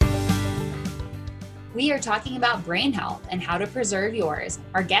We are talking about brain health and how to preserve yours.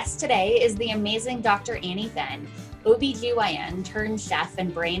 Our guest today is the amazing Dr. Annie Fenn, OBGYN turned chef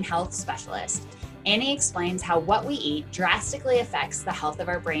and brain health specialist. Annie explains how what we eat drastically affects the health of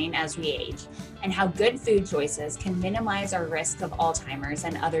our brain as we age, and how good food choices can minimize our risk of Alzheimer's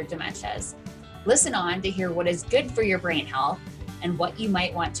and other dementias. Listen on to hear what is good for your brain health and what you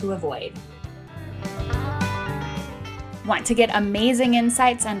might want to avoid. Want to get amazing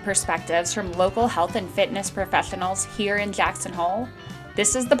insights and perspectives from local health and fitness professionals here in Jackson Hole?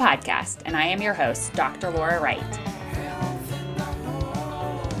 This is the podcast, and I am your host, Dr. Laura Wright.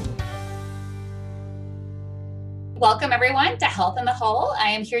 Welcome, everyone, to Health in the Hole. I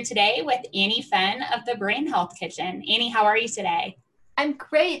am here today with Annie Fenn of the Brain Health Kitchen. Annie, how are you today? I'm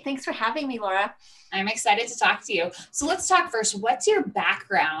great. Thanks for having me, Laura. I'm excited to talk to you. So let's talk first. What's your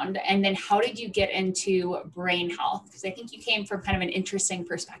background, and then how did you get into brain health? Because I think you came from kind of an interesting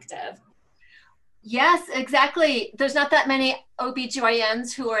perspective. Yes, exactly. There's not that many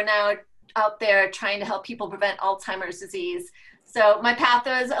OBGYNs who are now out there trying to help people prevent Alzheimer's disease. So my path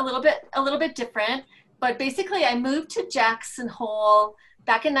was a little bit different, but basically I moved to Jackson Hole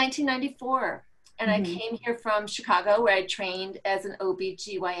back in 1994. And I came here from Chicago, where I trained as an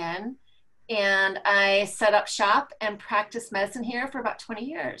OBGYN. And I set up shop and practiced medicine here for about 20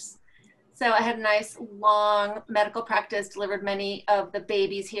 years. So I had a nice long medical practice, delivered many of the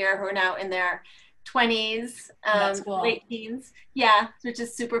babies here who are now in their 20s, That's cool. late teens. Yeah, which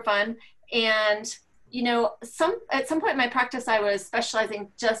is super fun. And, you know, at some point in my practice, I was specializing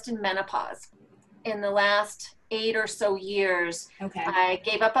just in menopause. In the last 8 or so years, I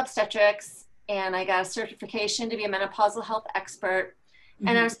gave up obstetrics and I got a certification to be a menopausal health expert.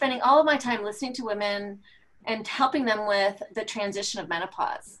 And I was spending all of my time listening to women and helping them with the transition of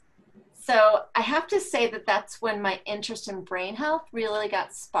menopause. So I have to say that that's when my interest in brain health really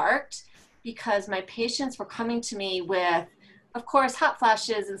got sparked, because my patients were coming to me with, of course, hot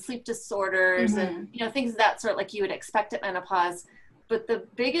flashes and sleep disorders and, you know, things of that sort, like you would expect at menopause. But the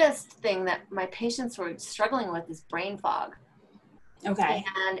biggest thing that my patients were struggling with is brain fog. Okay.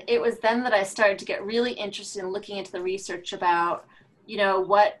 And it was then that I started to get really interested in looking into the research about, you know,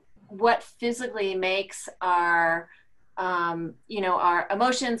 what physically makes our, our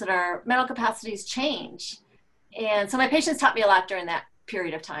emotions and our mental capacities change. And so my patients taught me a lot during that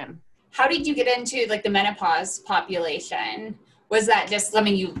period of time. How did you get into like the menopause population? Was that just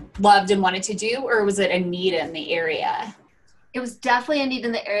something you loved and wanted to do, or was it a need in the area? It was definitely a need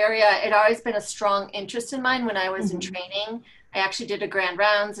in the area. It always been a strong interest in mine when I was in training. I actually did a grand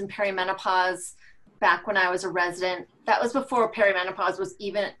rounds in perimenopause back when I was a resident. That was before perimenopause was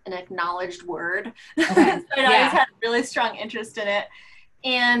even an acknowledged word. Okay. So I always had a really strong interest in it.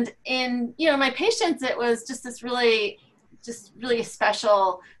 And in, you know, my patients, it was just this really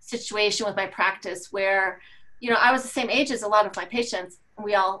special situation with my practice where, you know, I was the same age as a lot of my patients.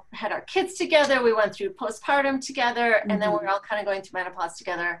 We all had our kids together. We went through postpartum together, and then we were all kind of going through menopause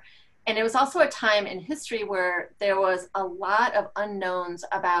together. And it was also a time in history where there was a lot of unknowns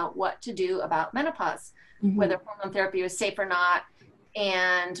about what to do about menopause, whether hormone therapy was safe or not.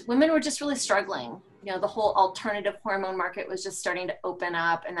 And women were just really struggling. You know, the whole alternative hormone market was just starting to open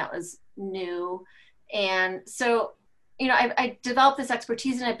up, and that was new. And so, you know, I developed this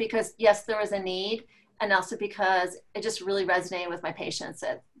expertise in it because, yes, there was a need, and also because it just really resonated with my patients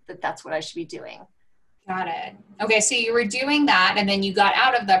that that's what I should be doing. Got it. Okay, so you were doing that, and then you got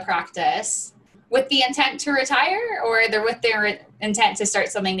out of the practice with the intent to retire, or with the intent to start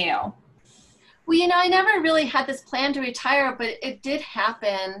something new? Well, you know, I never really had this plan to retire, but it did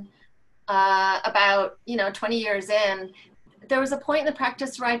happen about, 20 years in. There was a point in the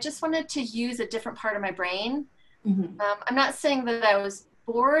practice where I just wanted to use a different part of my brain. I'm not saying that I was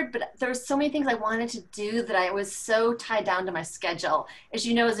bored, but there were so many things I wanted to do that I was so tied down to my schedule. As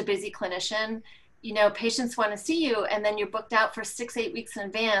you know, as a busy clinician, you know, patients want to see you, and then you're booked out for 6-8 weeks in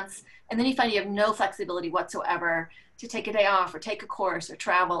advance, and then you find you have no flexibility whatsoever to take a day off or take a course or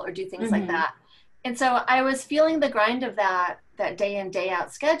travel or do things like that. And so I was feeling the grind of that day in, day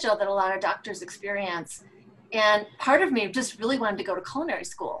out schedule that a lot of doctors experience. And part of me just really wanted to go to culinary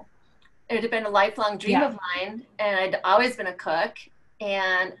school. It had been a lifelong dream of mine, and I'd always been a cook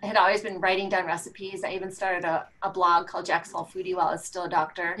and had always been writing down recipes. I even started a blog called Jackson Hole Foodie while I was still a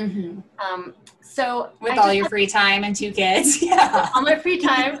doctor. So with all your free time and 2 kids. Yeah. All my free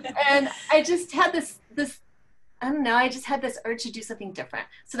time. And I just had this, I don't know, I just had this urge to do something different.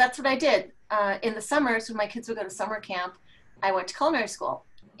 So that's what I did. In the summers, when my kids would go to summer camp, I went to culinary school.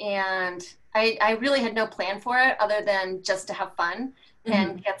 And I really had no plan for it other than just to have fun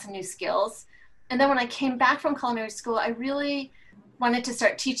and get some new skills. And then when I came back from culinary school, I really wanted to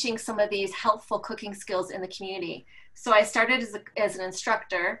start teaching some of these healthful cooking skills in the community. So I started as an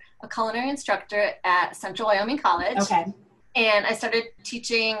instructor, a culinary instructor at Central Wyoming College. Okay. And I started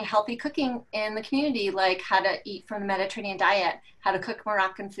teaching healthy cooking in the community, like how to eat from the Mediterranean diet, how to cook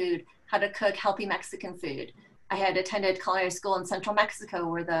Moroccan food, how to cook healthy Mexican food. I had attended culinary school in central Mexico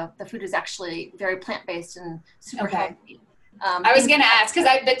where the food is actually very plant-based and super healthy. I was going to ask, because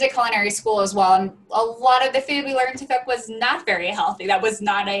I've been to culinary school as well, and a lot of the food we learned to cook was not very healthy. That was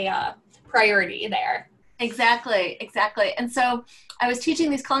not a priority there. Exactly. And so I was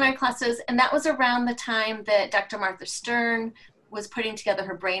teaching these culinary classes, and that was around the time that Dr. Martha Stern was putting together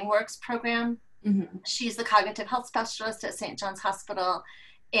her BrainWorks program. Mm-hmm. She's the cognitive health specialist at St. John's Hospital,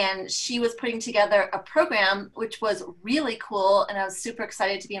 and she was putting together a program which was really cool, and I was super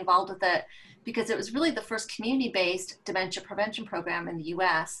excited to be involved with it because it was really the first community-based dementia prevention program in the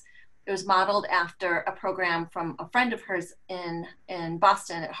U.S. It was modeled after a program from a friend of hers in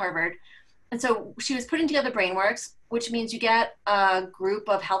Boston at Harvard. And so she was putting together BrainWorks, which means you get a group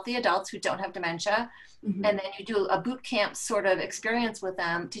of healthy adults who don't have dementia, mm-hmm. and then you do a boot camp sort of experience with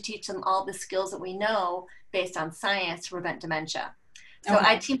them to teach them all the skills that we know based on science to prevent dementia. So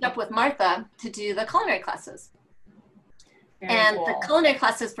I teamed up with Martha to do the culinary classes. Very cool. The culinary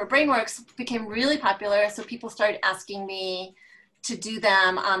classes for BrainWorks became really popular, so people started asking me to do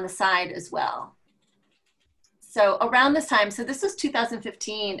them on the side as well. So around this time, so this was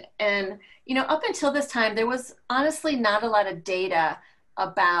 2015, and up until this time, there was honestly not a lot of data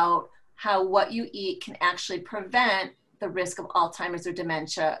about how what you eat can actually prevent the risk of Alzheimer's or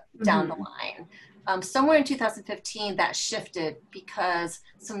dementia down the line. Somewhere in 2015, that shifted because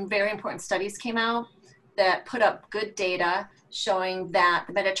some very important studies came out that put up good data showing that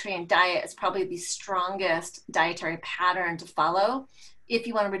the Mediterranean diet is probably the strongest dietary pattern to follow if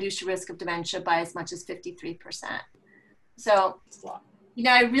you want to reduce your risk of dementia by as much as 53%. So,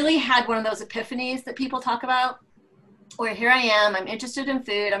 I really had one of those epiphanies that people talk about, where here I am, I'm interested in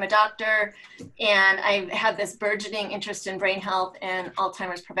food, I'm a doctor, and I have this burgeoning interest in brain health and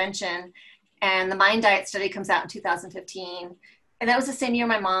Alzheimer's prevention. And the Mind Diet study comes out in 2015. And that was the same year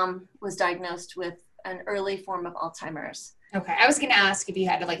my mom was diagnosed with an early form of Alzheimer's. Okay. I was going to ask if you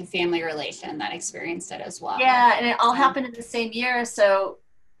had a family relation that experienced it as well. Yeah. And it all happened in the same year. So,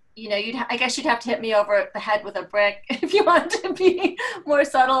 I guess you'd have to hit me over the head with a brick if you wanted to be more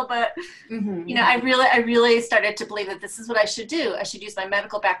subtle. But, I really started to believe that this is what I should do. I should use my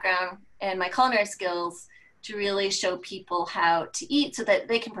medical background and my culinary skills to really show people how to eat so that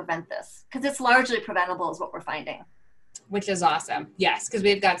they can prevent this. Because it's largely preventable is what we're finding. Which is awesome. Yes, because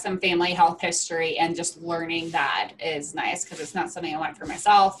we've got some family health history, and just learning that is nice because it's not something I want for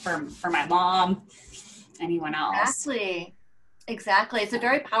myself, for my mom, anyone else. Exactly. It's a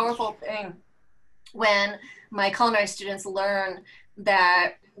very powerful thing when my culinary students learn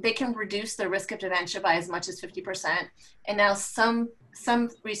that they can reduce the risk of dementia by as much as 50%. And now some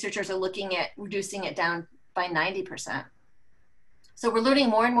researchers are looking at reducing it down by 90%. So we're learning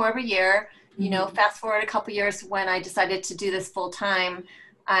more and more every year. Fast forward a couple years when I decided to do this full time,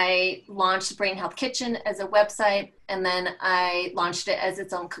 I launched Brain Health Kitchen as a website, and then I launched it as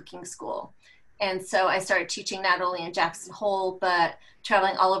its own cooking school. And so I started teaching not only in Jackson Hole, but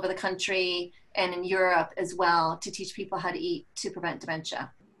traveling all over the country and in Europe as well to teach people how to eat to prevent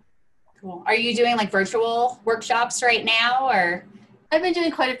dementia. Cool. Are you doing virtual workshops right now, or? I've been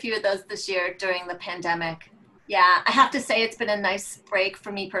doing quite a few of those this year during the pandemic. Yeah, I have to say it's been a nice break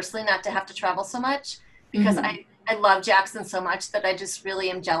for me personally not to have to travel so much because I love Jackson so much that I just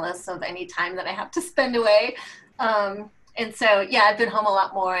really am jealous of any time that I have to spend away. And so, yeah, I've been home a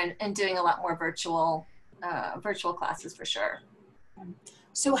lot more and doing a lot more virtual classes for sure.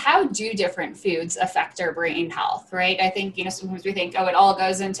 So how do different foods affect our brain health, right? I think, sometimes we think, it all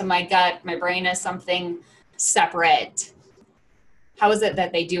goes into my gut. My brain is something separate. How is it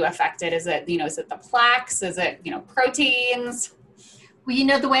that they do affect it? Is it, is it the plaques? Is it, proteins?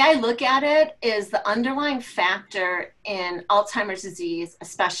 Well, the way I look at it is the underlying factor in Alzheimer's disease,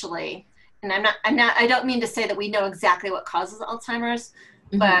 especially, and I don't mean to say that we know exactly what causes Alzheimer's,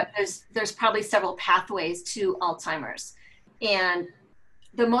 but there's probably several pathways to Alzheimer's. And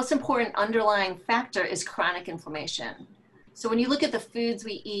the most important underlying factor is chronic inflammation. So when you look at the foods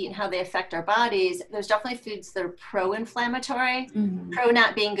we eat and how they affect our bodies, there's definitely foods that are pro-inflammatory, pro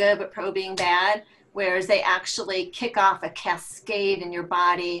not being good, but pro being bad, whereas they actually kick off a cascade in your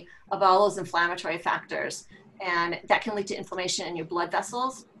body of all those inflammatory factors. And that can lead to inflammation in your blood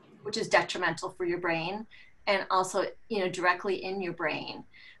vessels, which is detrimental for your brain, and also, directly in your brain.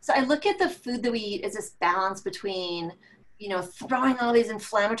 So I look at the food that we eat as this balance between, throwing all these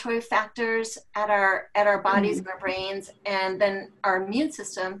inflammatory factors at our bodies and our brains, and then our immune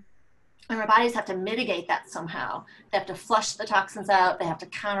system and our bodies have to mitigate that somehow. They have to flush the toxins out. They have to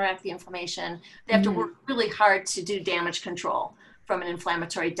counteract the inflammation. They have to work really hard to do damage control from an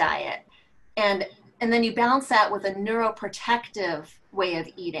inflammatory diet. And then you balance that with a neuroprotective way of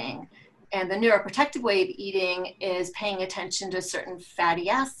eating. And the neuroprotective way of eating is paying attention to certain fatty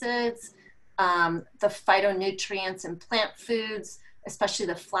acids, the phytonutrients in plant foods, especially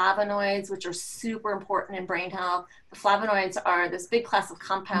the flavonoids, which are super important in brain health. The flavonoids are this big class of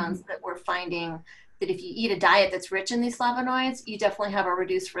compounds that we're finding that if you eat a diet that's rich in these flavonoids, you definitely have a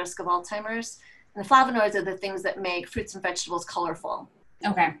reduced risk of Alzheimer's. And the flavonoids are the things that make fruits and vegetables colorful.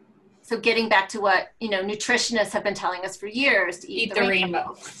 Okay. So getting back to what, nutritionists have been telling us for years, to eat the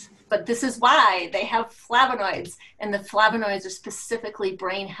rainbow. But this is why they have flavonoids, and the flavonoids are specifically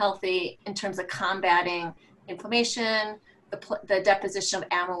brain healthy in terms of combating inflammation, the deposition of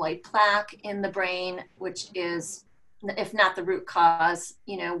amyloid plaque in the brain, which is, if not the root cause,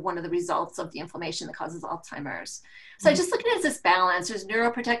 one of the results of the inflammation that causes Alzheimer's. So I just look at it as this balance. There's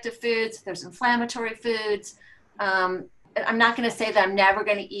neuroprotective foods, there's inflammatory foods. I'm not going to say that I'm never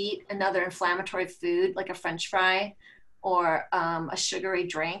going to eat another inflammatory food like a French fry or a sugary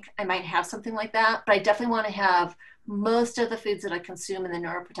drink. I might have something like that, but I definitely want to have most of the foods that I consume in the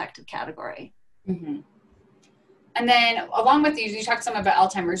neuroprotective category. Mm-hmm. And then along with these, you talked some about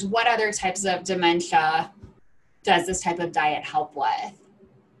Alzheimer's. What other types of dementia does this type of diet help with?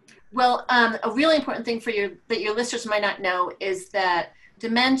 Well, a really important thing that your listeners might not know is that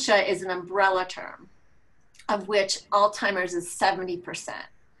dementia is an umbrella term, of which Alzheimer's is 70%.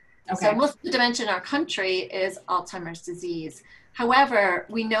 Okay. So most of the dementia in our country is Alzheimer's disease. However,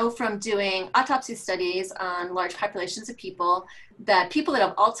 we know from doing autopsy studies on large populations of people that people that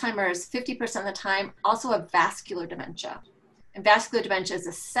have Alzheimer's 50% of the time also have vascular dementia. And vascular dementia is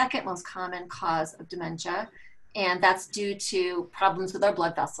the second most common cause of dementia, and that's due to problems with our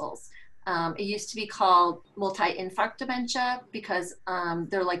blood vessels. It used to be called multi-infarct dementia because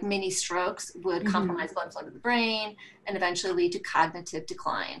they're like mini strokes would compromise blood flow to the brain and eventually lead to cognitive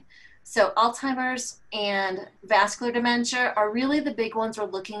decline. So Alzheimer's and vascular dementia are really the big ones we're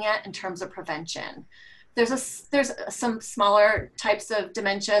looking at in terms of prevention. There's some smaller types of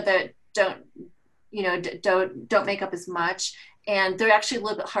dementia that don't make up as much, and they're actually a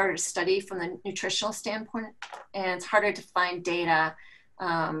little bit harder to study from the nutritional standpoint, and it's harder to find data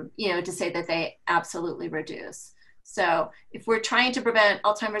to say that they absolutely reduce. So if we're trying to prevent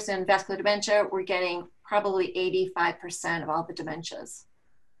Alzheimer's and vascular dementia, we're getting probably 85% of all the dementias.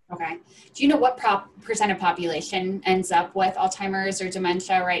 Okay. Do you know what percent of population ends up with Alzheimer's or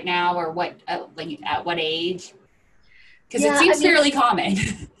dementia right now, or what, at what age? Because it seems fairly common,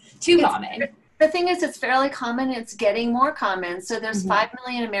 common. The thing is, it's fairly common. It's getting more common. So there's 5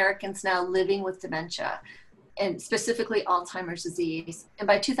 million Americans now living with dementia, and specifically Alzheimer's disease. And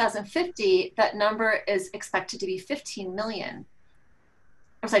by 2050, that number is expected to be 15 million.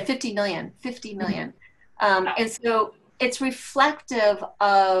 I'm sorry, 50 million. And so it's reflective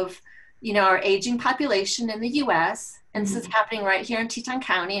of, our aging population in the U.S. And this is happening right here in Teton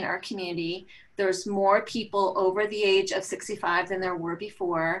County in our community. There's more people over the age of 65 than there were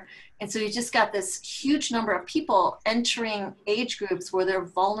before. And so you just got this huge number of people entering age groups where they're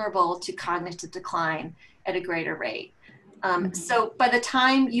vulnerable to cognitive decline at a greater rate. So by the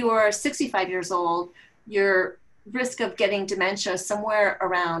time you're 65 years old, your risk of getting dementia is somewhere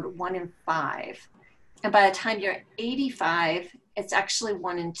around 1 in 5. And by the time you're 85, it's actually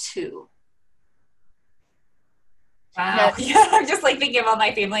 1 in 2. Wow. Yeah, I'm just like thinking about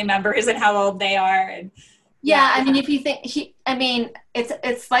my family members and how old they are. And I mean, if you think,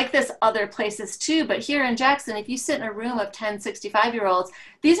 it's like this other places too, but here in Jackson, if you sit in a room of 10, 65-year-olds,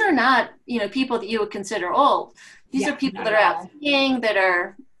 these are not, people that you would consider old. These are people that are out skiing, that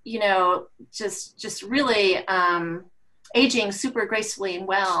are, just really aging super gracefully and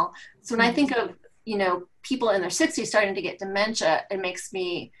well. So when I think of, people in their 60s starting to get dementia, it makes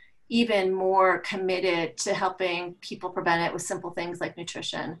me even more committed to helping people prevent it with simple things like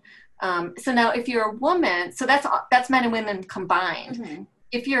nutrition. So now if you're a woman, so that's men and women combined.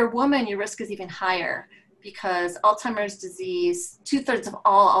 If you're a woman, your risk is even higher because Alzheimer's disease, 2/3 of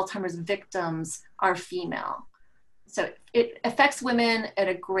all Alzheimer's victims are female. So it affects women at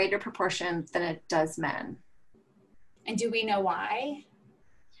a greater proportion than it does men. And do we know why?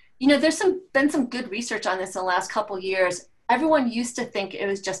 There's been some good research on this in the last couple of years. Everyone used to think it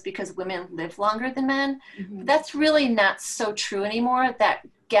was just because women live longer than men. But that's really not so true anymore. That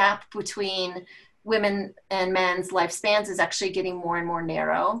gap between women and men's lifespans is actually getting more and more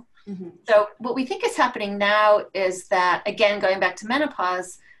narrow. Mm-hmm. So what we think is happening now is that, again, going back to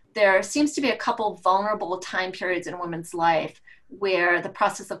menopause, there seems to be a couple vulnerable time periods in a woman's life where the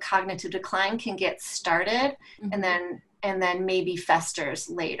process of cognitive decline can get started Mm-hmm. and then maybe festers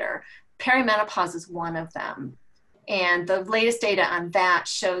later. Perimenopause is one of them. And the latest data on that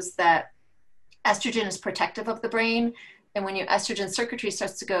shows that estrogen is protective of the brain. And when your estrogen circuitry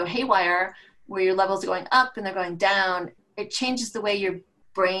starts to go haywire, where your levels are going up and they're going down, it changes the way your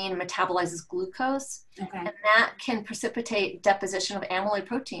brain metabolizes glucose. Okay. And that can precipitate deposition of amyloid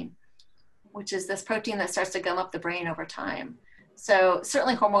protein, which is this protein that starts to gum up the brain over time. So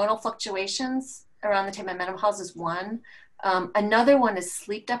certainly hormonal fluctuations around the time of menopause is one. Another one is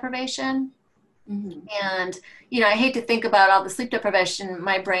sleep deprivation. Mm-hmm. And, I hate to think about all the sleep deprivation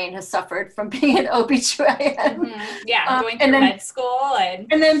my brain has suffered from being an OB/GYN. Mm-hmm. Yeah, going through med school and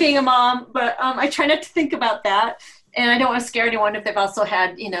then being a mom. But I try not to think about that. And I don't want to scare anyone if they've also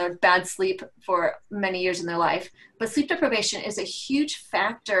had, bad sleep for many years in their life. But sleep deprivation is a huge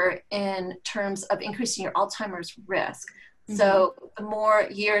factor in terms of increasing your Alzheimer's risk. Mm-hmm. So the more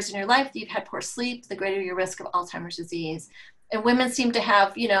years in your life that you've had poor sleep, the greater your risk of Alzheimer's disease. And women seem to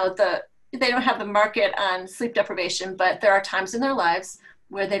have, they don't have the market on sleep deprivation, but there are times in their lives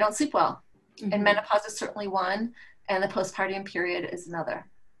where they don't sleep well. Mm-hmm. And menopause is certainly one, and the postpartum period is another.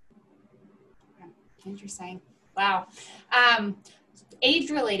 Interesting. Wow.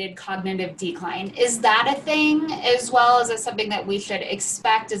 Age-related cognitive decline, is that a thing as well? Is it something that we should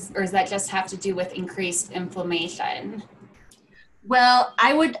expect, or does that just have to do with increased inflammation? Well,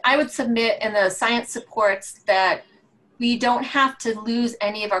 I would submit, and the science supports that we don't have to lose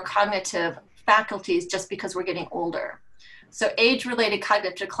any of our cognitive faculties just because we're getting older. So age-related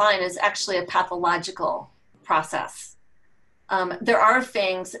cognitive decline is actually a pathological process. There are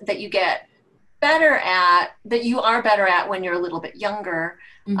things that you get better at, that you are better at when you're a little bit younger.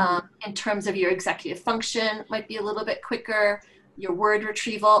 Mm-hmm. In terms of your executive function might be a little bit quicker, your word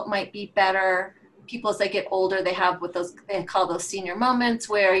retrieval might be better. People, as they get older, they have what they call those senior moments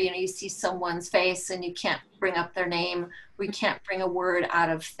where, you see someone's face and you can't bring up their name, or you can't bring a word out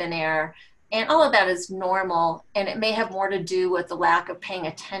of thin air. And all of that is normal. And it may have more to do with the lack of paying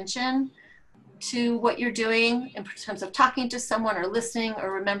attention to what you're doing in terms of talking to someone or listening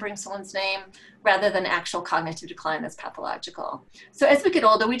or remembering someone's name, rather than actual cognitive decline that's pathological. So as we get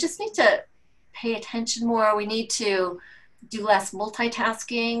older, we just need to pay attention more. We need to do less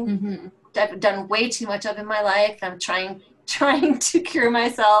multitasking. Mm-hmm. I've done way too much of in my life. I'm trying to cure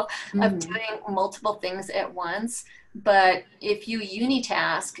myself of doing multiple things at once. But if you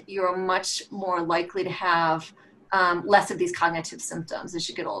unitask, you're much more likely to have less of these cognitive symptoms as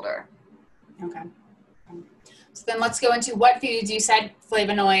you get older. Okay. So then let's go into what foods. You said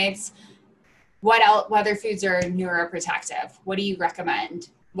flavonoids. What else? What other foods are neuroprotective? What do you recommend?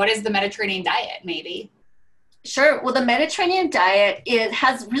 What is the Mediterranean diet, maybe? Sure. Well, the Mediterranean diet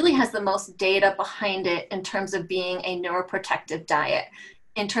has the most data behind it in terms of being a neuroprotective diet,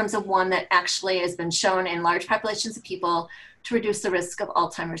 in terms of one that actually has been shown in large populations of people to reduce the risk of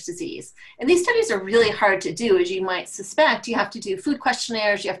Alzheimer's disease. And these studies are really hard to do, as you might suspect. You have to do food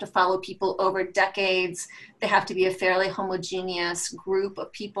questionnaires. You have to follow people over decades. They have to be a fairly homogeneous group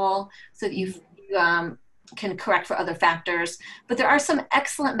of people so that you can correct for other factors. But there are some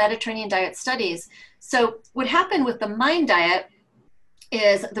excellent Mediterranean diet studies. So what happened with the MIND diet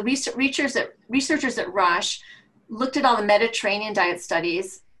is the researchers at Rush looked at all the Mediterranean diet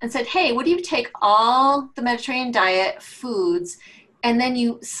studies and said, hey, what do you take all the Mediterranean diet foods, and then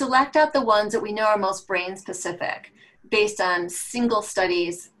you select out the ones that we know are most brain specific based on single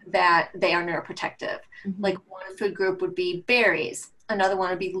studies that they are neuroprotective. Mm-hmm. Like one food group would be berries, another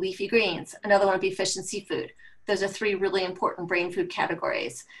one would be leafy greens, another one would be fish and seafood. Those are three really important brain food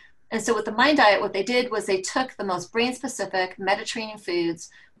categories. And so with the MIND diet, what they did was they took the most brain specific Mediterranean foods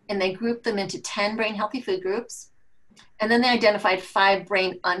and they grouped them into 10 brain healthy food groups. And then they identified 5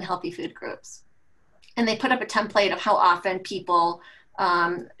 brain unhealthy food groups. And they put up a template of how often people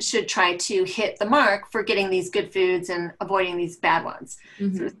should try to hit the mark for getting these good foods and avoiding these bad ones,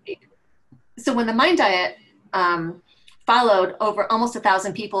 mm-hmm. so to speak. So when the MIND diet followed over almost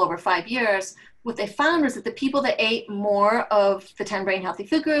 1,000 people over 5 years, what they found was that the people that ate more of the 10 brain healthy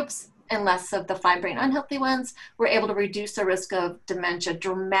food groups and less of the 5 brain unhealthy ones were able to reduce the risk of dementia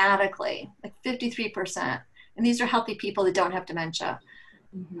dramatically, like 53%. And these are healthy people that don't have dementia.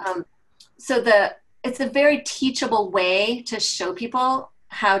 Mm-hmm. So it's a very teachable way to show people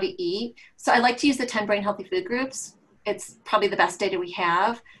how to eat. So I like to use the 10 brain healthy food groups. It's probably the best data we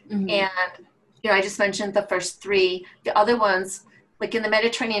have. Mm-hmm. And, I just mentioned the first 3. The other ones, like in the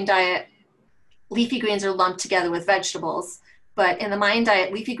Mediterranean diet, leafy greens are lumped together with vegetables. But in the Mind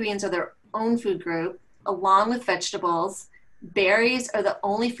diet, leafy greens are their own food group, along with vegetables. Berries are the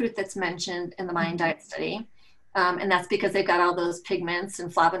only fruit that's mentioned in the Mind diet study. And that's because they've got all those pigments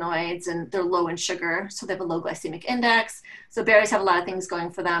and flavonoids, and they're low in sugar, so they have a low glycemic index. So berries have a lot of things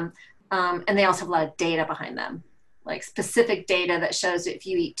going for them. And they also have a lot of data behind them, like specific data that shows if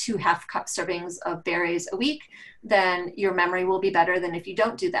you eat 2 half-cup servings of berries a week, then your memory will be better than if you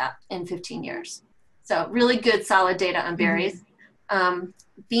don't do that in 15 years. So really good, solid data on berries.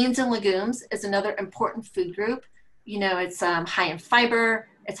 Beans and legumes is another important food group. You know, it's high in fiber,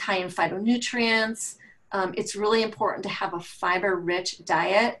 it's high in phytonutrients. It's really important to have a fiber-rich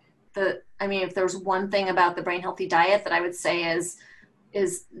diet. If there's one thing about the Brain Healthy diet that I would say is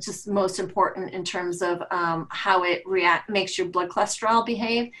just most important in terms of how it makes your blood cholesterol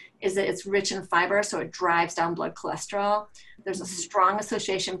behave, is that it's rich in fiber, so it drives down blood cholesterol. There's a strong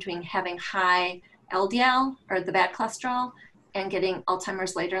association between having high LDL, or the bad cholesterol, and getting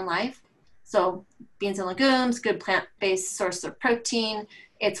Alzheimer's later in life. So beans and legumes, good plant-based source of protein.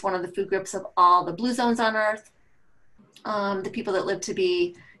 It's one of the food groups of all the blue zones on Earth. The people that live to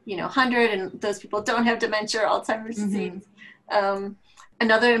be, 100, and those people don't have dementia or Alzheimer's disease.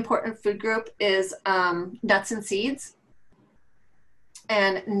 Another important food group is nuts and seeds.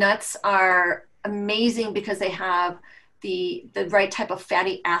 And nuts are amazing because they have the right type of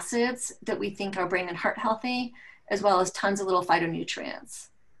fatty acids that we think are brain and heart healthy, as well as tons of little phytonutrients.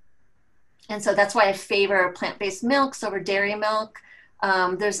 And so that's why I favor plant-based milks over dairy milk.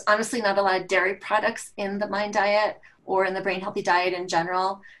 There's honestly not a lot of dairy products in the Mind diet or in the Brain Healthy diet in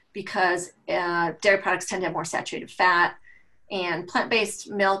general, because dairy products tend to have more saturated fat, and plant-based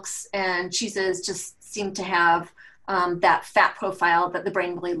milks and cheeses just seem to have that fat profile that the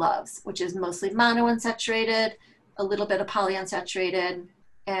brain really loves, which is mostly monounsaturated, a little bit of polyunsaturated,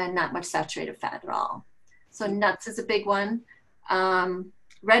 and not much saturated fat at all. So nuts is a big one.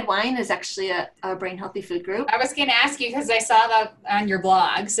 Red wine is actually a brain healthy food group. I was going to ask you because I saw that on your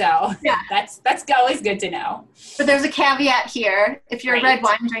blog, so yeah, that's always good to know. But there's a caveat here. If you're a red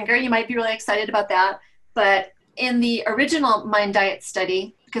wine drinker, you might be really excited about that. But in the original Mind diet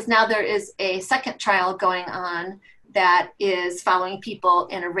study, because now there is a second trial going on that is following people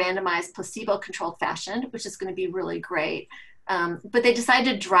in a randomized placebo-controlled fashion, which is going to be really great. But they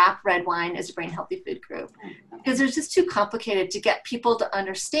decided to drop red wine as a brain healthy food group because it was just too complicated to get people to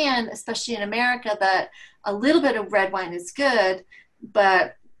understand, especially in America, that a little bit of red wine is good,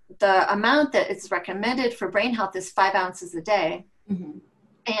 but the amount that is recommended for brain health is 5 ounces a day.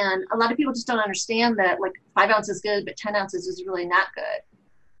 And a lot of people just don't understand that, like, 5 ounces is good, but 10 ounces is really not good.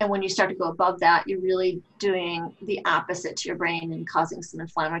 And when you start to go above that, you're really doing the opposite to your brain and causing some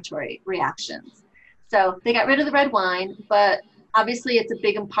inflammatory reactions. So they got rid of the red wine, but obviously it's a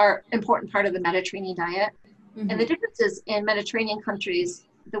big important part of the Mediterranean diet. And the difference is in Mediterranean countries,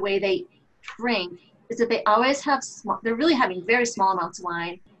 the way they drink is that they always have they're really having very small amounts of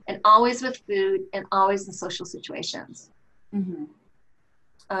wine, and always with food, and always in social situations.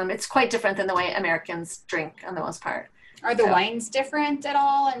 It's quite different than the way Americans drink on the most part. Are the wines different at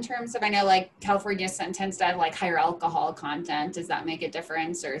all in terms of, I know like California tends to have like higher alcohol content. Does that make a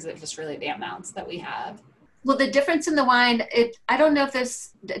difference, or is it just really the amounts that we have? Well, the difference in the wine, I don't know if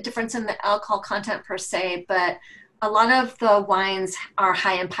there's a difference in the alcohol content per se, but a lot of the wines are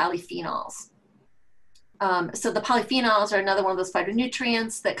high in polyphenols. So the polyphenols are another one of those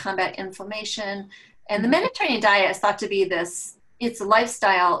phytonutrients that combat inflammation. And the Mediterranean diet is thought to be it's a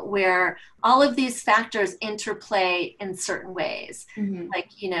lifestyle where all of these factors interplay in certain ways. Like,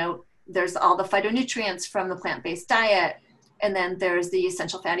 there's all the phytonutrients from the plant-based diet, and then there's the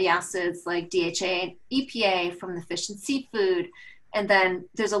essential fatty acids like DHA and EPA from the fish and seafood. And then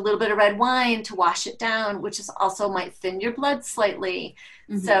there's a little bit of red wine to wash it down, which is also might thin your blood slightly.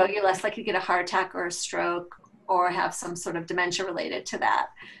 So you're less likely to get a heart attack or a stroke or have some sort of dementia related to that.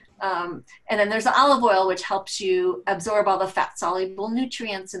 And then there's the olive oil, which helps you absorb all the fat-soluble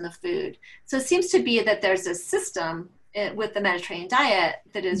nutrients in the food. So it seems to be that there's a system with the Mediterranean diet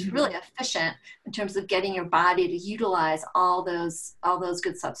that is really efficient in terms of getting your body to utilize all those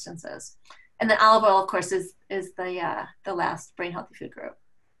good substances. And then olive oil, of course, is the last brain healthy food group.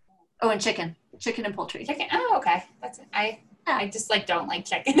 Oh, and chicken and poultry. Chicken. Oh, okay. That's it. I just don't like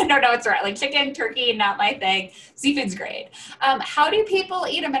chicken. I don't know what's right. Like chicken, turkey, not my thing. Seafood's great. How do people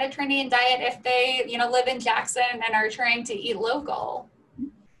eat a Mediterranean diet if they, live in Jackson and are trying to eat local?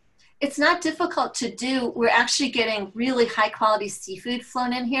 It's not difficult to do. We're actually getting really high quality seafood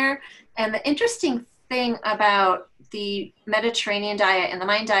flown in here. And the interesting thing about the Mediterranean diet and the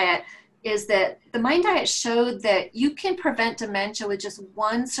Mind diet is that the Mind diet showed that you can prevent dementia with just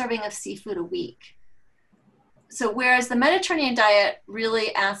 1 serving of seafood a week. So whereas the Mediterranean diet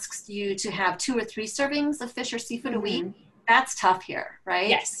really asks you to have 2 or 3 servings of fish or seafood a week, that's tough here, right?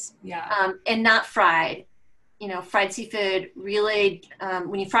 Yes. Yeah. And not fried. You know, fried seafood really,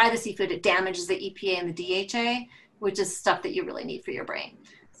 when you fry the seafood, it damages the EPA and the DHA, which is stuff that you really need for your brain.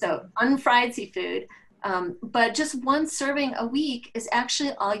 So unfried seafood, but just 1 serving a week is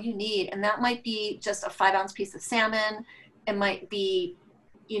actually all you need. And that might be just a 5-ounce piece of salmon. It might be,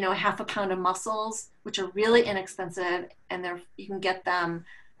 you know, half a pound of mussels, which are really inexpensive. And you can get them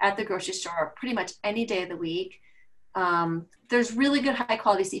at the grocery store pretty much any day of the week. There's really good high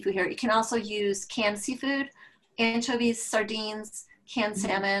quality seafood here. You can also use canned seafood. Anchovies, sardines, canned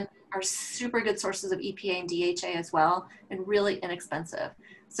salmon are super good sources of EPA and DHA as well, and really inexpensive.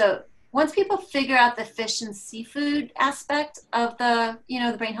 So once people figure out the fish and seafood aspect of the, you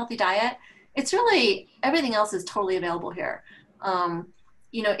know, the brain healthy diet, it's really, everything else is totally available here.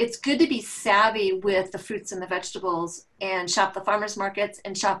 You know, it's good to be savvy with the fruits and the vegetables and shop the farmers markets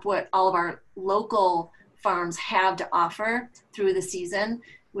and shop what all of our local farms have to offer through the season,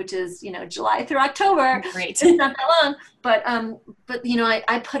 which is, you know, July through October. Great. It's not that long, but you know,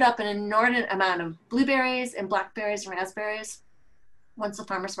 I put up an inordinate amount of blueberries and blackberries and raspberries once the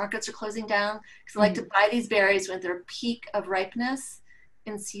farmers markets are closing down, because I like to buy these berries when they're peak of ripeness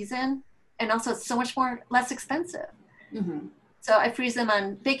in season, and also it's so much less expensive. So I freeze them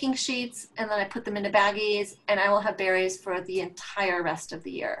on baking sheets, and then I put them into baggies, and I will have berries for the entire rest of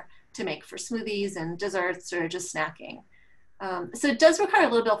the year to make for smoothies and desserts or just snacking. So it does require a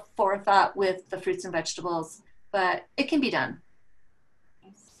little bit of forethought with the fruits and vegetables, but it can be done.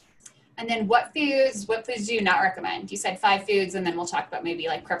 And then what foods do you not recommend? You said 5 foods, and then we'll talk about maybe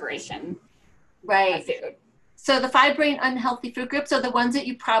like preparation of food. So the 5 brain unhealthy food groups are the ones that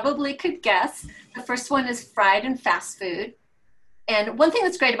you probably could guess. The first one is fried and fast food. And one thing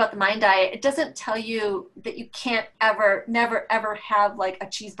that's great about the Mind Diet, it doesn't tell you that you can't never, ever have like a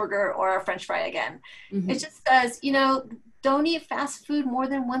cheeseburger or a French fry again. It just says, you know, don't eat fast food more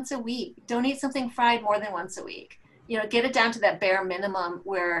than once a week. Don't eat something fried more than once a week. You know, get it down to that bare minimum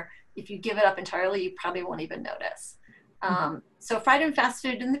where if you give it up entirely, you probably won't even notice. So fried and fast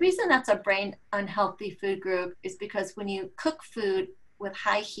food, and the reason that's a brain unhealthy food group is because when you cook food with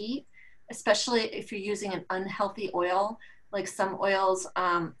high heat, especially if you're using an unhealthy oil, like some oils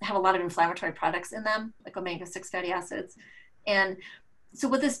have a lot of inflammatory products in them, like omega-6 fatty acids. And so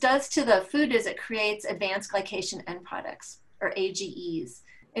what this does to the food is it creates advanced glycation end products, or AGEs.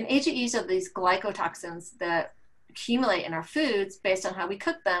 And AGEs are these glycotoxins that accumulate in our foods based on how we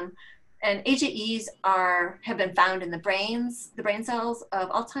cook them. And AGEs have been found in the brain cells of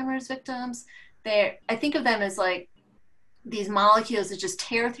Alzheimer's victims. I think of them as like these molecules that just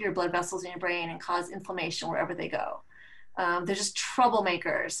tear through your blood vessels in your brain and cause inflammation wherever they go. They're just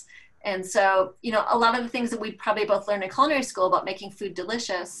troublemakers. And so, you know, a lot of the things that we probably both learned in culinary school about making food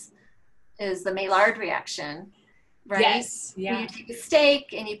delicious is the Maillard reaction, right? Yes. Yeah. Where you take a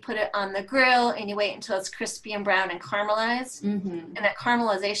steak and you put it on the grill and you wait until it's crispy and brown and caramelized. And that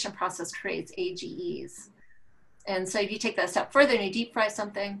caramelization process creates AGEs. And so if you take that a step further and you deep fry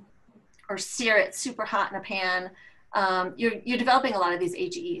something or sear it super hot in a pan, you're developing a lot of these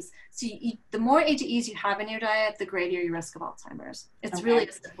AGEs. So the more AGEs you have in your diet, the greater your risk of Alzheimer's. It's really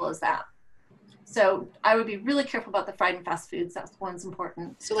as simple as that. So I would be really careful about the fried and fast foods. That's one's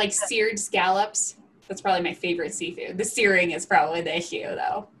important. So like seared scallops, that's probably my favorite seafood. The searing is probably the issue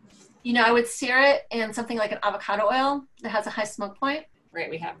though. You know, I would sear it in something like an avocado oil that has a high smoke point. Right,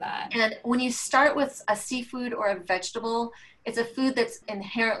 we have that. And when you start with a seafood or a vegetable, it's a food that's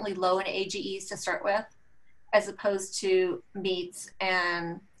inherently low in AGEs to start with, as opposed to meats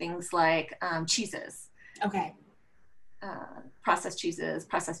and things like cheeses. Okay. Processed cheeses,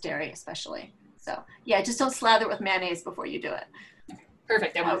 processed dairy especially. So yeah, just don't slather it with mayonnaise before you do it. Okay.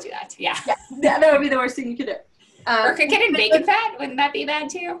 Perfect, I won't do that. Yeah. That would be the worst thing you could do. Or cook it in bacon fat, wouldn't that be bad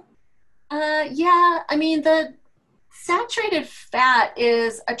too? Yeah, I mean, the saturated fat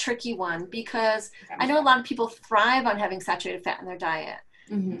is a tricky one because I know a lot of people thrive on having saturated fat in their diet.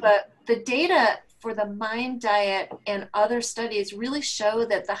 But the data for the Mind Diet and other studies really show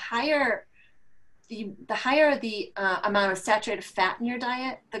that the higher the amount of saturated fat in your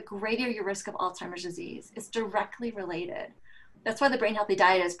diet, the greater your risk of Alzheimer's disease. It's directly related. That's why the brain healthy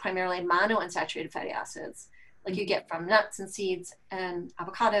diet is primarily monounsaturated fatty acids, like you get from nuts and seeds and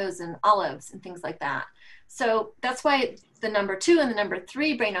avocados and olives and things like that. So that's why the number 2 and the number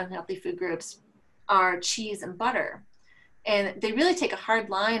 3 brain unhealthy food groups are cheese and butter. And they really take a hard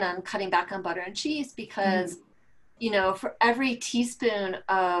line on cutting back on butter and cheese because, you know, for every teaspoon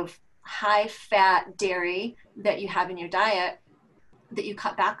of high fat dairy that you have in your diet that you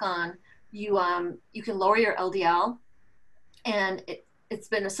cut back on, you can lower your LDL, and it's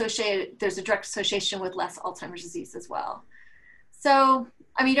been associated, there's a direct association with less Alzheimer's disease as well. So,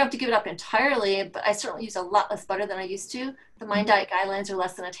 I mean, you don't have to give it up entirely, but I certainly use a lot less butter than I used to. The Mind Diet guidelines are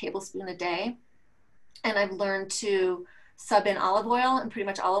less than a tablespoon a day. And I've learned to sub in olive oil in pretty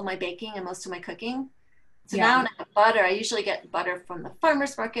much all of my baking and most of my cooking. So now when I have butter, I usually get butter from the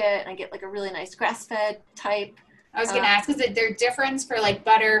farmer's market, and I get like a really nice grass-fed type. I was going to ask, is there difference for like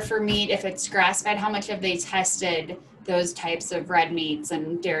butter for meat if it's grass-fed? How much have they tested those types of red meats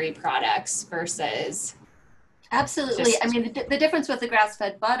and dairy products versus? Absolutely. I mean, the difference with the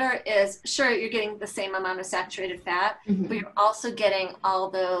grass-fed butter is, sure, you're getting the same amount of saturated fat, but you're also getting all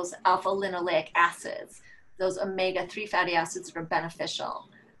those alpha-linoleic acids, those omega-3 fatty acids that are beneficial.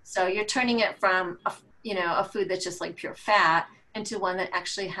 So you're turning it from a food that's just like pure fat into one that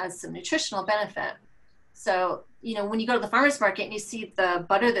actually has some nutritional benefit. So, when you go to the farmer's market and you see the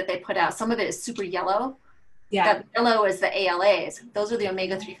butter that they put out, some of it is super yellow. Yeah. That yellow is the ALAs. Those are the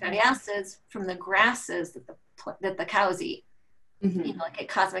omega-3 fatty acids from the grasses that the cows eat. Like at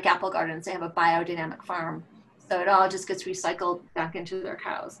Cosmic Apple Gardens, they have a biodynamic farm. So it all just gets recycled back into their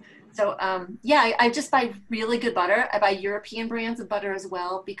cows. So I just buy really good butter. I buy European brands of butter as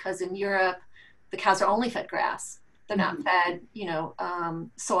well, because in Europe, the cows are only fed grass. They're not fed,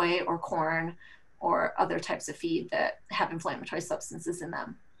 soy or corn or other types of feed that have inflammatory substances in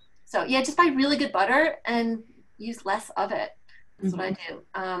them. So just buy really good butter and use less of it. That's what I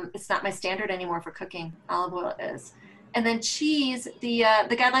do. It's not my standard anymore for cooking. Olive oil is. And then cheese, the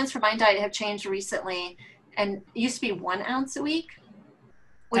guidelines for Mind Diet have changed recently, and it used to be 1 ounce a week.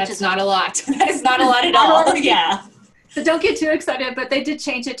 That's not a lot. That is not a lot at all. Yeah. So don't get too excited, but they did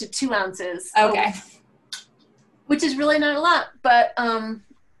change it to 2 ounces. Okay. Which is really not a lot. But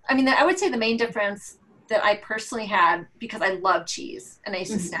I would say the main difference that I personally had, because I love cheese and I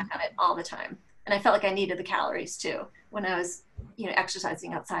used to snack on it all the time. And I felt like I needed the calories too when I was,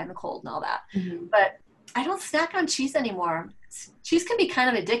 exercising outside in the cold and all that. But I don't snack on cheese anymore. Cheese can be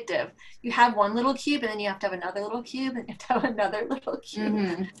kind of addictive. You have one little cube and then you have to have another little cube and you have to have another little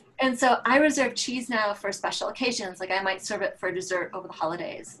cube. And so I reserve cheese now for special occasions. Like I might serve it for dessert over the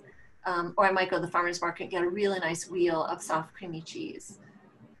holidays. Or I might go to the farmer's market and get a really nice wheel of soft creamy cheese.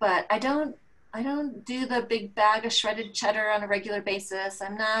 But I don't do the big bag of shredded cheddar on a regular basis.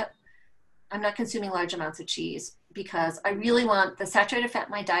 I'm not consuming large amounts of cheese because I really want the saturated fat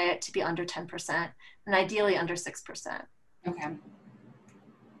in my diet to be under 10% and ideally under 6%. Okay.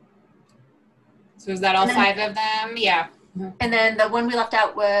 So is that all 5 of them? Yeah. And then the one we left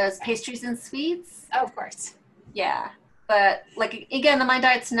out was pastries and sweets. Oh, of course. Yeah. But like, again, the Mind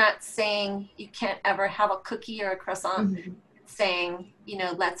Diet's not saying you can't ever have a cookie or a croissant. It's saying,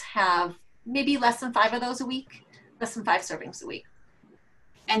 let's have maybe less than 5 of those a week, less than 5 servings a week.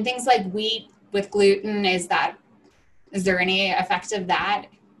 And things like wheat with gluten, is there any effect of that?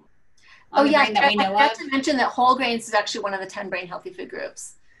 Oh yeah, I forgot to mention that whole grains is actually one of the 10 brain healthy food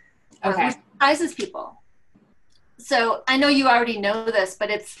groups. Okay. Which surprises people. So I know you already know this, but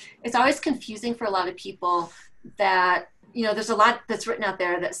it's always confusing for a lot of people that, there's a lot that's written out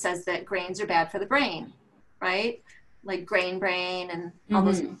there that says that grains are bad for the brain, right? Like Grain Brain and all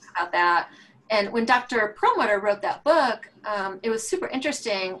those books about that. And when Dr. Perlmutter wrote that book, it was super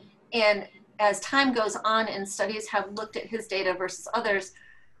interesting. And as time goes on and studies have looked at his data versus others,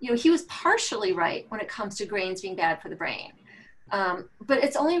 he was partially right when it comes to grains being bad for the brain. But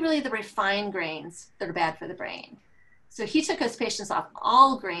it's only really the refined grains that are bad for the brain. So he took his patients off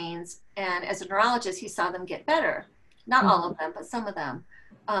all grains, and as a neurologist, he saw them get better. Not all of them, but some of them.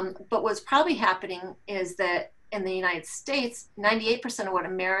 But what's probably happening is that in the United States, 98% of what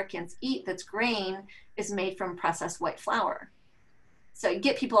Americans eat that's grain is made from processed white flour. So you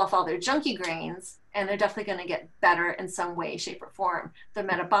get people off all their junky grains, and they're definitely going to get better in some way, shape, or form. Their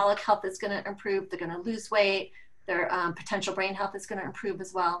metabolic health is going to improve. They're going to lose weight. Their potential brain health is going to improve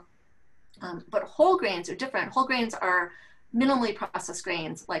as well. But whole grains are different. Whole grains are minimally processed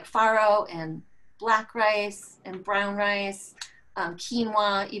grains like farro and black rice and brown rice,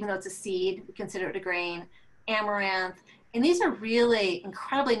 quinoa, even though it's a seed, we consider it a grain, amaranth. And these are really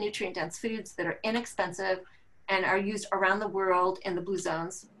incredibly nutrient-dense foods that are inexpensive and are used around the world in the blue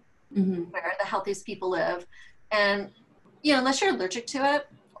zones where the healthiest people live. And, unless you're allergic to it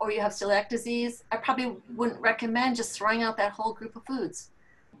or you have celiac disease, I probably wouldn't recommend just throwing out that whole group of foods.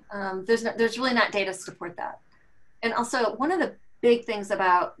 There's really not data to support that. And also, one of the big things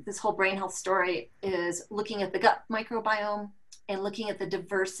about this whole brain health story is looking at the gut microbiome and looking at the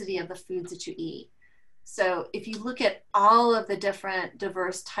diversity of the foods that you eat. So if you look at all of the different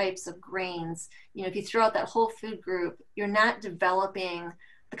diverse types of grains, if you throw out that whole food group, you're not developing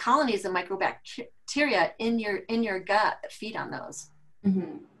the colonies of microbacteria in your gut that feed on those.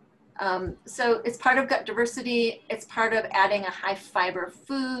 So it's part of gut diversity. It's part of adding a high fiber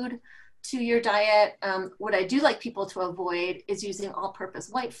food to your diet. What I do like people to avoid is using all-purpose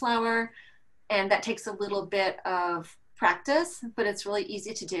white flour, and that takes a little bit of practice, but it's really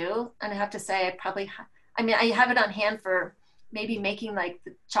easy to do. And I have to say, I have it on hand for maybe making like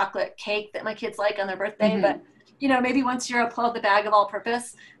the chocolate cake that my kids like on their birthday, but maybe once a year I'll pull out the bag of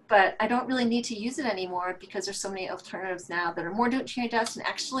all-purpose, but I don't really need to use it anymore because there's so many alternatives now that are more nutrient dense and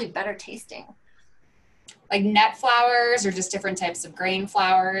actually better tasting. Like nut flours or just different types of grain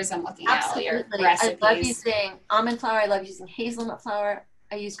flours? I'm looking at all your recipes. I love using almond flour. I love using hazelnut flour.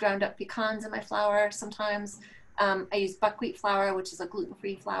 I use ground up pecans in my flour sometimes. I use buckwheat flour, which is a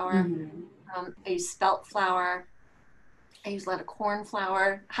gluten-free flour. I use spelt flour. I use a lot of corn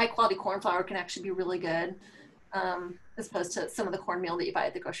flour. High quality corn flour can actually be really good, as opposed to some of the cornmeal that you buy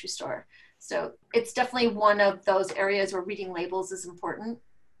at the grocery store. So it's definitely one of those areas where reading labels is important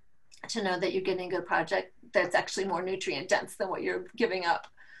to know that you're getting a good product that's actually more nutrient dense than what you're giving up.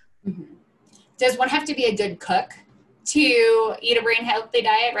 Does one have to be a good cook to eat a brain healthy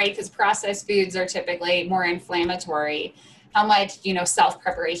diet, right? Because processed foods are typically more inflammatory. How much,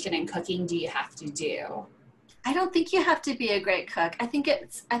 self-preparation and cooking do you have to do? I don't think you have to be a great cook. I think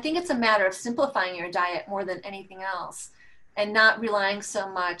it's a matter of simplifying your diet more than anything else, and not relying so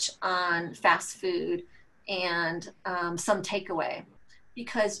much on fast food and some takeaway,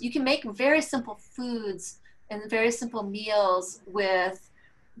 because you can make very simple foods and very simple meals with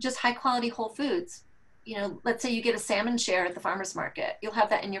just high quality whole foods. Let's say you get a salmon share at the farmer's market. You'll have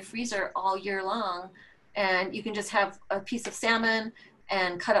that in your freezer all year long, and you can just have a piece of salmon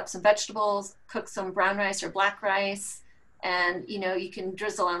and cut up some vegetables, cook some brown rice or black rice, and you can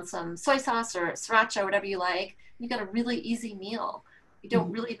drizzle on some soy sauce or sriracha, whatever you like. You got a really easy meal. You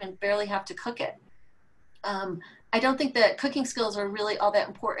don't really even barely have to cook it. I don't think that cooking skills are really all that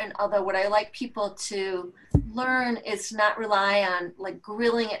important, although what I like people to learn is to not rely on like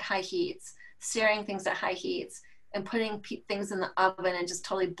grilling at high heats, searing things at high heats, and putting things in the oven and just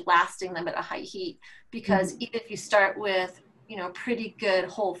totally blasting them at a high heat. Because even if you start with pretty good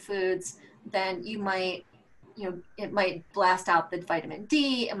whole foods, then you might, it might blast out the vitamin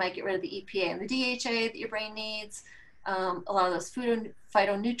D, it might get rid of the EPA and the DHA that your brain needs. A lot of those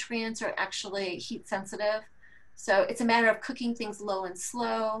phytonutrients are actually heat sensitive. So it's a matter of cooking things low and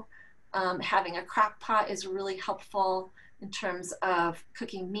slow. Having a crock pot is really helpful in terms of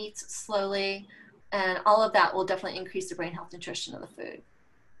cooking meats slowly. And all of that will definitely increase the brain health nutrition of the food.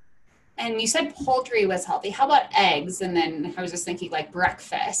 And you said poultry was healthy. How about eggs? And then I was just thinking like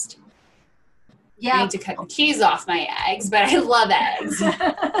breakfast. Yeah. I need to cut the cheese off my eggs, but I love eggs.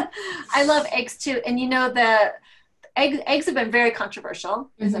 I love eggs too. And the eggs have been very controversial,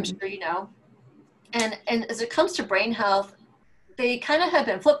 as I'm sure you know. And as it comes to brain health, they kind of have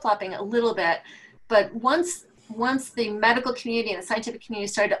been flip-flopping a little bit. But once the medical community and the scientific community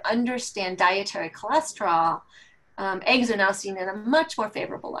started to understand dietary cholesterol, eggs are now seen in a much more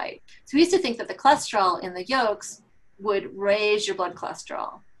favorable light. So we used to think that the cholesterol in the yolks would raise your blood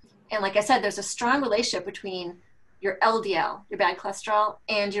cholesterol. And like I said, there's a strong relationship between your LDL, your bad cholesterol,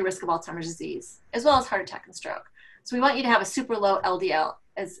 and your risk of Alzheimer's disease, as well as heart attack and stroke. So we want you to have a super low LDL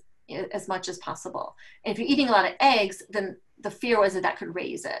as much as possible. And if you're eating a lot of eggs, then the fear was that could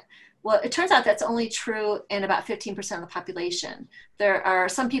raise it. Well, it turns out that's only true in about 15% of the population. There are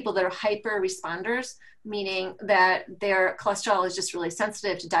some people that are hyper responders, meaning that their cholesterol is just really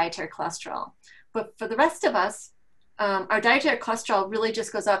sensitive to dietary cholesterol. But for the rest of us, our dietary cholesterol really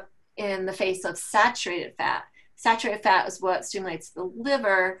just goes up in the face of saturated fat. Saturated fat is what stimulates the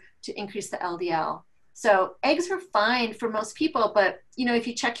liver to increase the LDL. So eggs are fine for most people, but if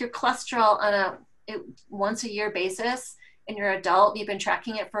you check your cholesterol on a once a year basis, and you're an adult, you've been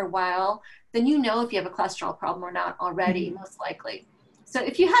tracking it for a while, then if you have a cholesterol problem or not already, most likely. So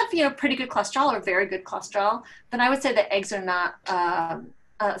if you have, pretty good cholesterol or very good cholesterol, then I would say that eggs are not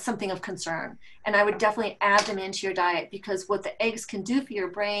something of concern. And I would definitely add them into your diet, because what the eggs can do for your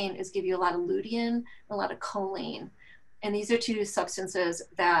brain is give you a lot of lutein and a lot of choline. And these are two substances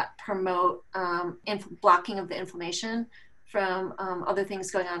that promote blocking of the inflammation from other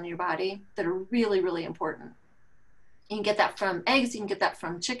things going on in your body that are really, really important. You can get that from eggs, you can get that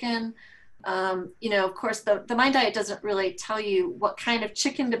from chicken. Of course, the Mind Diet doesn't really tell you what kind of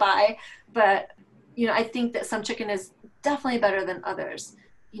chicken to buy, but, I think that some chicken is definitely better than others.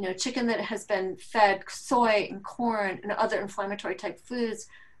 Chicken that has been fed soy and corn and other inflammatory type foods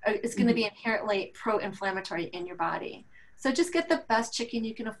is going to be inherently pro-inflammatory in your body. So just get the best chicken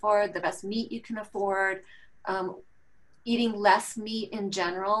you can afford, the best meat you can afford. eating less meat in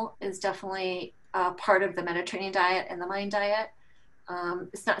general is definitely part of the Mediterranean diet and the Mayan diet.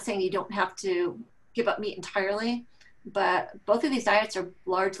 It's not saying you don't have to give up meat entirely, but both of these diets are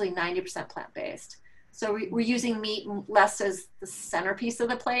largely 90% plant-based. So we're using meat less as the centerpiece of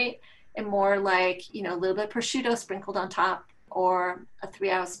the plate and more like, a little bit of prosciutto sprinkled on top, or a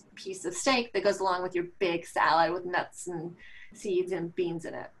 3-ounce piece of steak that goes along with your big salad with nuts and seeds and beans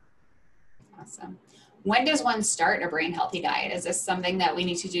in it. Awesome. When does one start a brain healthy diet? Is this something that we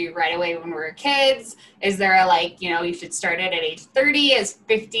need to do right away when we're kids? Is there you should start it at age 30? Is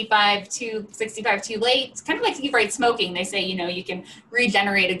 55 to 65 too late? It's kind of like you write smoking. They say, you can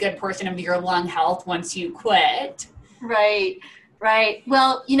regenerate a good portion of your lung health once you quit. Right.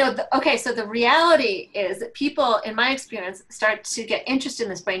 Well, so the reality is that people, in my experience, start to get interested in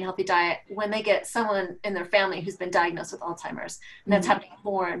this brain healthy diet when they get someone in their family who's been diagnosed with Alzheimer's. And that's happening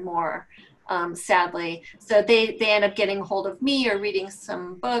more and more. Sadly. So they end up getting hold of me or reading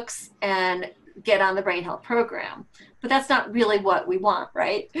some books and get on the brain health program. But that's not really what we want,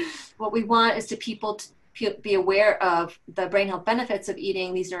 right? What we want is to people to be aware of the brain health benefits of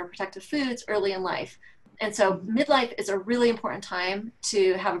eating these neuroprotective foods early in life. And so midlife is a really important time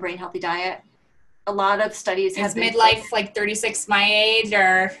to have a brain healthy diet. A lot of studies have been... Is midlife like 36 my age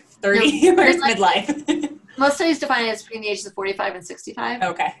or 30? No, or is midlife? Most studies define it as between the ages of 45 and 65.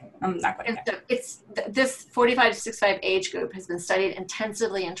 Okay. I'm not quite there. It's this 45 to 65 age group has been studied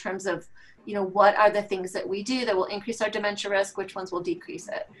intensively in terms of, what are the things that we do that will increase our dementia risk, which ones will decrease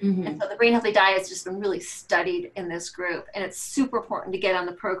it. Mm-hmm. And so the brain healthy diet has just been really studied in this group. And it's super important to get on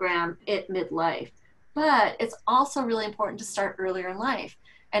the program at midlife. But it's also really important to start earlier in life.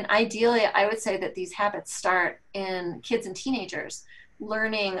 And ideally, I would say that these habits start in kids and teenagers,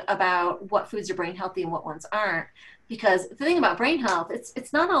 learning about what foods are brain healthy and what ones aren't. Because the thing about brain health,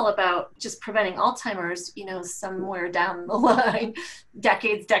 it's not all about just preventing Alzheimer's, somewhere down the line,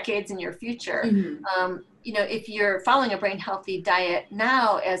 decades in your future. Mm-hmm. If you're following a brain healthy diet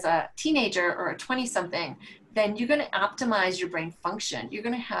now as a teenager or a 20-something, then you're going to optimize your brain function. You're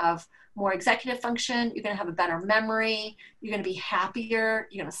going to have more executive function. You're going to have a better memory. You're going to be happier.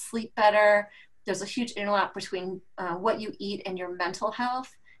 You're going to sleep better. There's a huge interlap between what you eat and your mental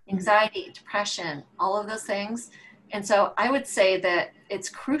health, anxiety, depression, all of those things. And so I would say that it's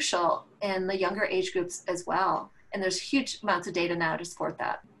crucial in the younger age groups as well. And there's huge amounts of data now to support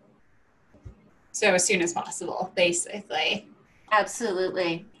that. So as soon as possible, basically.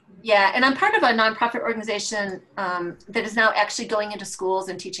 Absolutely. Yeah. And I'm part of a nonprofit organization that is now actually going into schools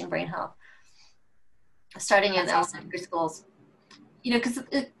and teaching brain health, starting in elementary schools. Because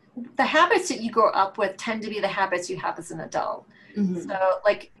the habits that you grow up with tend to be the habits you have as an adult. Mm-hmm. So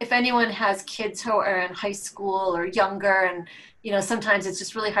if anyone has kids who are in high school or younger, and, sometimes it's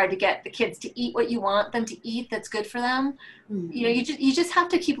just really hard to get the kids to eat what you want them to eat that's good for them. Mm-hmm. You just have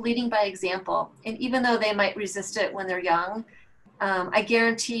to keep leading by example. And even though they might resist it when they're young, I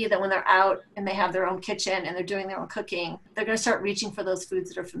guarantee that when they're out and they have their own kitchen and they're doing their own cooking, they're going to start reaching for those foods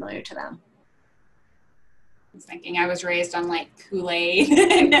that are familiar to them. I was thinking I was raised on Kool-Aid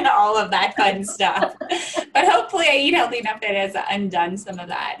and all of that fun stuff, but hopefully I eat healthy enough that it has undone some of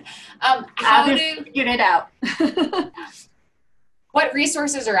that. How do you get it out? What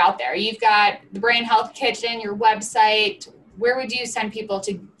resources are out there? You've got the Brain Health Kitchen, your website. Where would you send people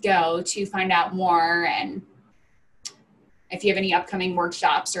to go to find out more? And if you have any upcoming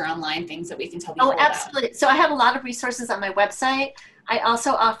workshops or online things that we can tell people about. Absolutely. So I have a lot of resources on my website. I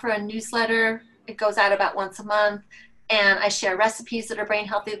also offer a newsletter. It goes out about once a month, and I share recipes that are brain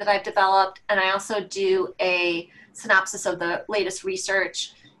healthy that I've developed. And I also do a synopsis of the latest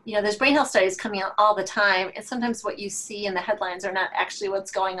research. There's brain health studies coming out all the time, and sometimes what you see in the headlines are not actually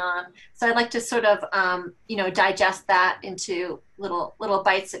what's going on. So I'd like to sort of, digest that into little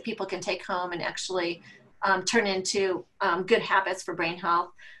bites that people can take home and actually turn into good habits for brain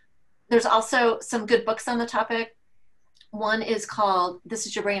health. There's also some good books on the topic. One is called This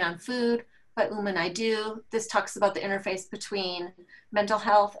Is Your Brain on Food by Uma Naidoo. This talks about the interface between mental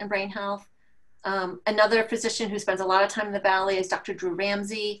health and brain health. Another physician who spends a lot of time in the Valley is Dr. Drew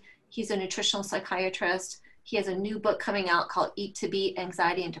Ramsey. He's a nutritional psychiatrist. He has a new book coming out called Eat to Beat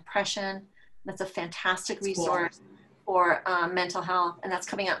Anxiety and Depression. That's a fantastic resource for mental health, and that's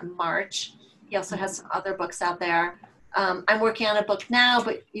coming out in March. He also has some other books out there. I'm working on a book now,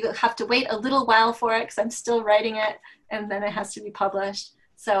 but you have to wait a little while for it because I'm still writing it, and then it has to be published.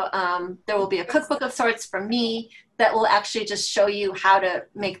 So there will be a cookbook of sorts from me that will actually just show you how to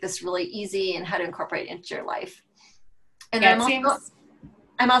make this really easy and how to incorporate it into your life. And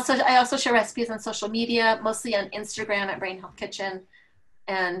I also share recipes on social media, mostly on Instagram at Brain Health Kitchen,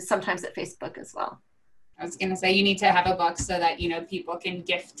 and sometimes at Facebook as well. I was going to say, you need to have a book so that, people can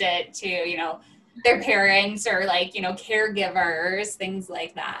gift it to, their parents or caregivers, things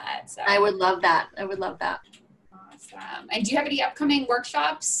like that. So I would love that. Awesome. And do you have any upcoming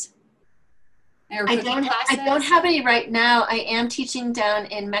workshops? I don't have any right now. I am teaching down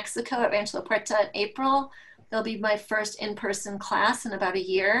in Mexico at Rancho La Puerta in April. There'll be my first in-person class in about a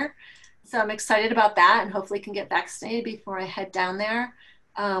year. So I'm excited about that and hopefully can get vaccinated before I head down there.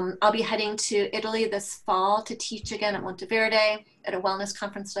 I'll be heading to Italy this fall to teach again at Monteverde at a wellness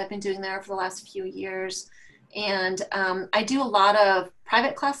conference that I've been doing there for the last few years. And I do a lot of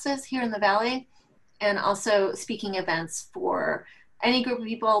private classes here in the Valley and also speaking events for any group of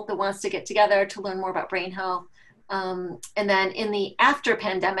people that wants to get together to learn more about brain health. And then in the after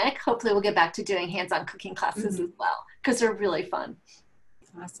pandemic, hopefully we'll get back to doing hands-on cooking classes as well, because they're really fun.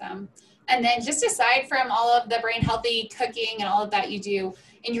 Awesome. And then just aside from all of the brain healthy cooking and all of that you do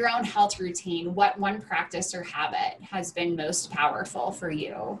in your own health routine, what one practice or habit has been most powerful for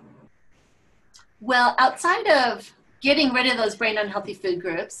you? Well, outside of getting rid of those brain unhealthy food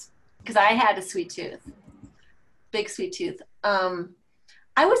groups, because I had a sweet tooth, big sweet tooth,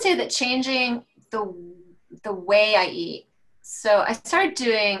 I would say that changing the way I eat. So I started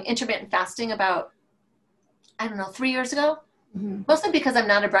doing intermittent fasting about, 3 years ago, mostly because I'm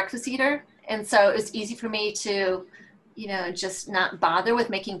not a breakfast eater. And so it was easy for me to, just not bother with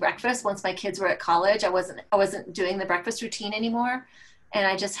making breakfast. Once my kids were at college, I wasn't doing the breakfast routine anymore. And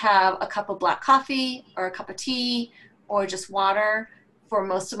I just have a cup of black coffee or a cup of tea or just water for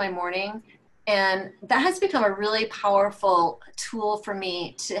most of my morning. And that has become a really powerful tool for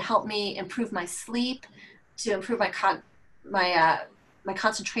me to help me improve my sleep, to improve my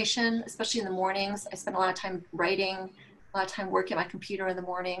concentration, especially in the mornings. I spend a lot of time writing, a lot of time working at my computer in the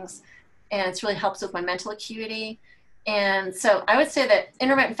mornings, and it's really helps with my mental acuity. And so I would say that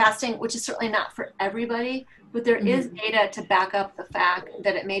intermittent fasting, which is certainly not for everybody, but there is data to back up the fact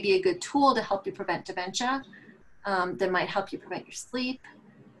that it may be a good tool to help you prevent dementia, that might help you prevent your sleep.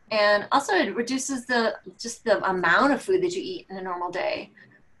 And also it reduces the amount of food that you eat in a normal day.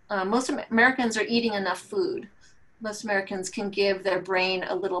 Most Americans are eating enough food. Most Americans can give their brain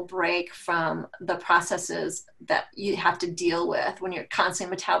a little break from the processes that you have to deal with when you're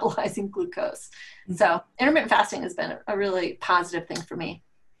constantly metabolizing glucose. So intermittent fasting has been a really positive thing for me.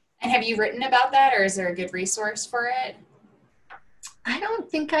 And have you written about that, or is there a good resource for it? I don't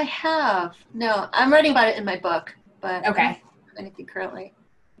think I have. No, I'm writing about it in my book, but okay. I don't have anything currently.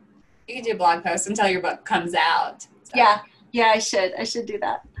 You can do a blog post until your book comes out. So. Yeah, I should do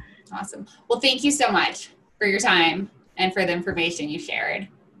that. Awesome. Well, thank you so much for your time and for the information you shared.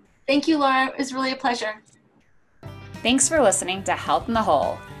 Thank you, Laura. It was really a pleasure. Thanks for listening to Health in the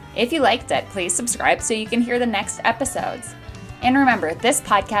Whole. If you liked it, please subscribe so you can hear the next episodes. And remember, this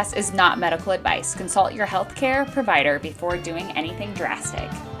podcast is not medical advice. Consult your healthcare provider before doing anything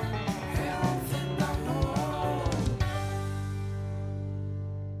drastic.